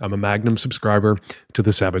why I'm a Magnum subscriber to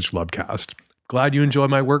the Savage Lovecast. Glad you enjoy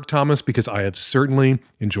my work, Thomas, because I have certainly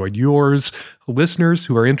enjoyed yours. Listeners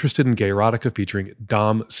who are interested in gay erotica featuring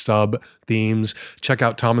Dom sub themes, check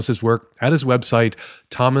out Thomas's work at his website,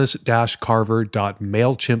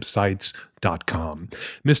 thomas-carver.mailchimpsites.com.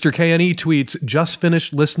 Mr. KNE tweets, just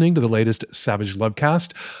finished listening to the latest Savage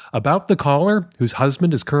Lovecast. About the caller whose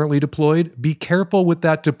husband is currently deployed, be careful with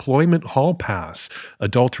that deployment hall pass.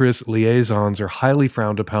 Adulterous liaisons are highly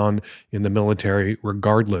frowned upon in the military,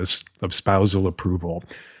 regardless of spousal approval.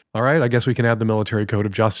 All right, I guess we can add the Military Code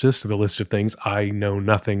of Justice to the list of things I know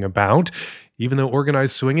nothing about. Even though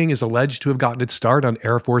organized swinging is alleged to have gotten its start on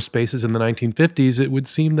Air Force bases in the 1950s, it would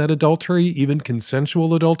seem that adultery, even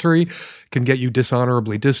consensual adultery, can get you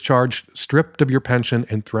dishonorably discharged, stripped of your pension,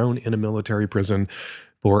 and thrown in a military prison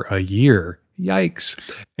for a year. Yikes.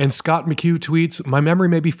 And Scott McHugh tweets, my memory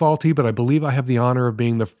may be faulty, but I believe I have the honor of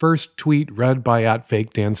being the first tweet read by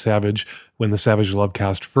 @FakeDanSavage when the Savage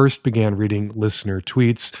Lovecast first began reading listener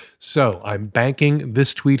tweets. So I'm banking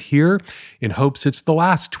this tweet here in hopes it's the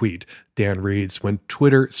last tweet Dan reads when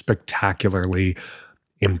Twitter spectacularly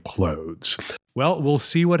implodes. Well, we'll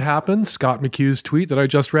see what happens. Scott McHugh's tweet that I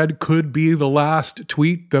just read could be the last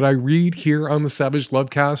tweet that I read here on the Savage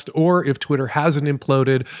Lovecast, or if Twitter hasn't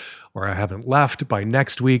imploded or I haven't left by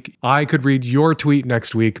next week, I could read your tweet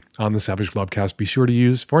next week on the Savage Lovecast. Be sure to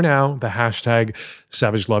use, for now, the hashtag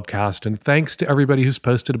Savage Lovecast. And thanks to everybody who's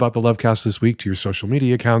posted about the Lovecast this week to your social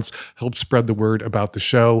media accounts. Help spread the word about the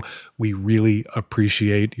show. We really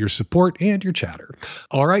appreciate your support and your chatter.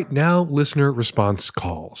 All right, now listener response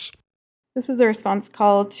calls. This is a response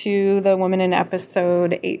call to the woman in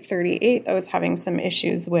episode 838 that was having some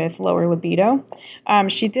issues with lower libido.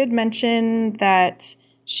 She did mention that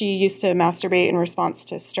she used to masturbate in response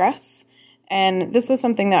to stress. And this was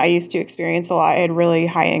something that I used to experience a lot. I had really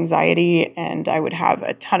high anxiety and I would have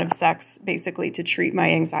a ton of sex basically to treat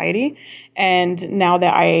my anxiety. And now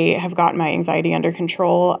that I have gotten my anxiety under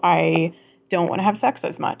control, I don't want to have sex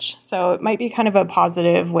as much. So it might be kind of a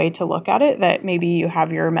positive way to look at it, that maybe you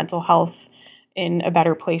have your mental health in a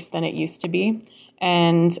better place than it used to be.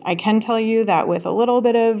 And I can tell you that with a little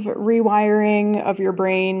bit of rewiring of your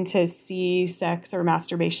brain to see sex or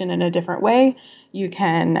masturbation in a different way, you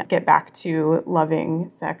can get back to loving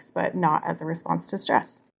sex, but not as a response to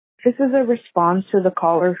stress. This is a response to the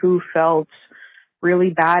caller who felt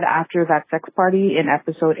really bad after that sex party in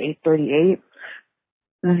episode 838.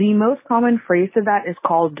 The most common phrase to that is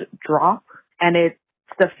called drop, and it's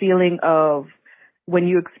the feeling of when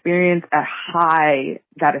you experience a high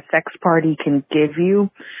that a sex party can give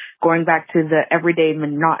you. Going back to the everyday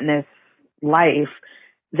monotonous life,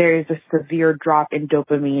 there is a severe drop in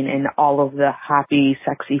dopamine and all of the happy,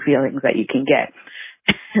 sexy feelings that you can get.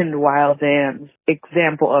 And while Dan's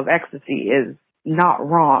example of ecstasy is not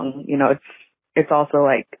wrong, it's also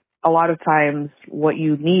like a lot of times what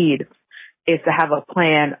you need is to have a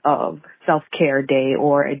plan of self-care day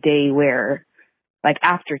or a day where like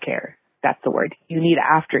aftercare. that's the word. You need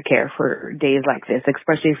aftercare for days like this,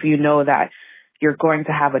 especially if you know that you're going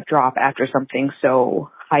to have a drop after something so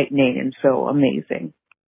heightening and so amazing.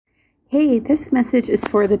 Hey, this message is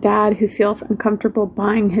for the dad who feels uncomfortable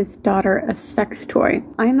buying his daughter a sex toy.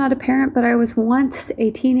 I am not a parent, but I was once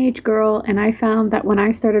a teenage girl, and I found that when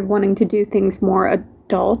I started wanting to do things more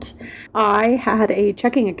adult, I had a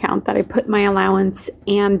checking account that I put my allowance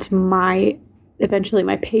and eventually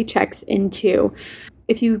my paychecks into.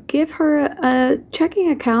 If you give her a checking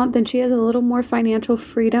account, then she has a little more financial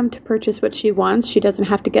freedom to purchase what she wants. She doesn't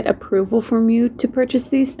have to get approval from you to purchase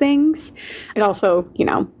these things. It also,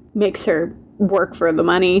 makes her work for the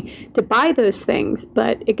money to buy those things,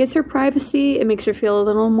 but it gives her privacy. It makes her feel a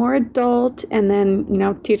little more adult, and then,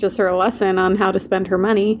 teaches her a lesson on how to spend her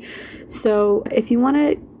money. So if you want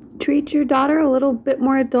to treat your daughter a little bit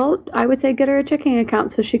more adult, I would say get her a checking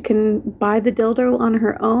account so she can buy the dildo on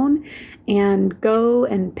her own and go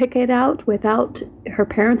and pick it out without her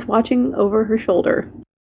parents watching over her shoulder.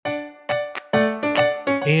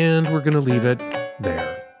 And we're going to leave it there.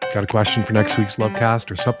 Got a question for next week's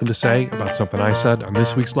Lovecast or something to say about something I said on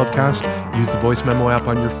this week's Lovecast? Use the voice memo app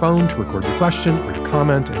on your phone to record your question or to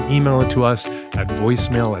comment and email it to us at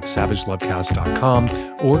voicemail@savagelovecast.com,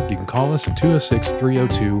 or you can call us at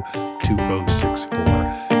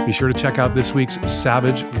 206-302-2064. Be sure to check out this week's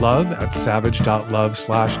Savage Love at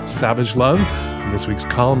savage.love/savagelove. In this week's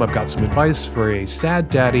column, I've got some advice for a sad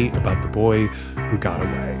daddy about the boy who got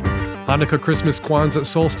away. Hanukkah, Christmas, Kwanzaa,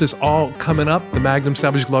 Solstice, all coming up. The Magnum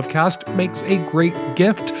Savage Lovecast makes a great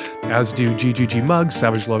gift, as do GGG mugs,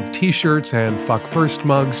 Savage Love t-shirts, and Fuck First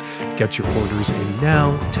mugs. Get your orders in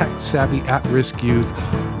now. Tech-savvy at-risk youth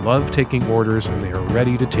love taking orders, and they are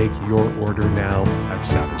ready to take your order now at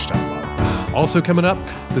savage.love. Also coming up,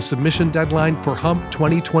 the submission deadline for Hump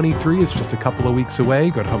 2023 is just a couple of weeks away.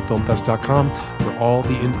 Go to humpfilmfest.com for all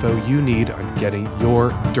the info you need on getting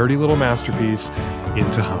your dirty little masterpiece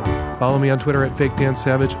into Hump. Follow me on Twitter at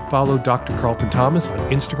FakeDanceSavage. Follow Dr. Carlton Thomas on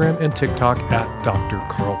Instagram and TikTok at Dr.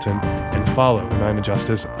 Carlton. And follow Inanna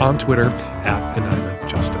Justice on Twitter at Inanna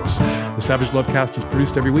Justice. The Savage Lovecast is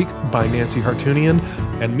produced every week by Nancy Hartunian.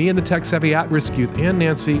 And me and the tech-savvy at-risk youth and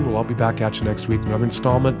Nancy will all be back at you next week. Another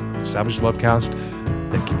installment of the Savage Lovecast.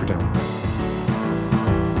 Thank you for downloading.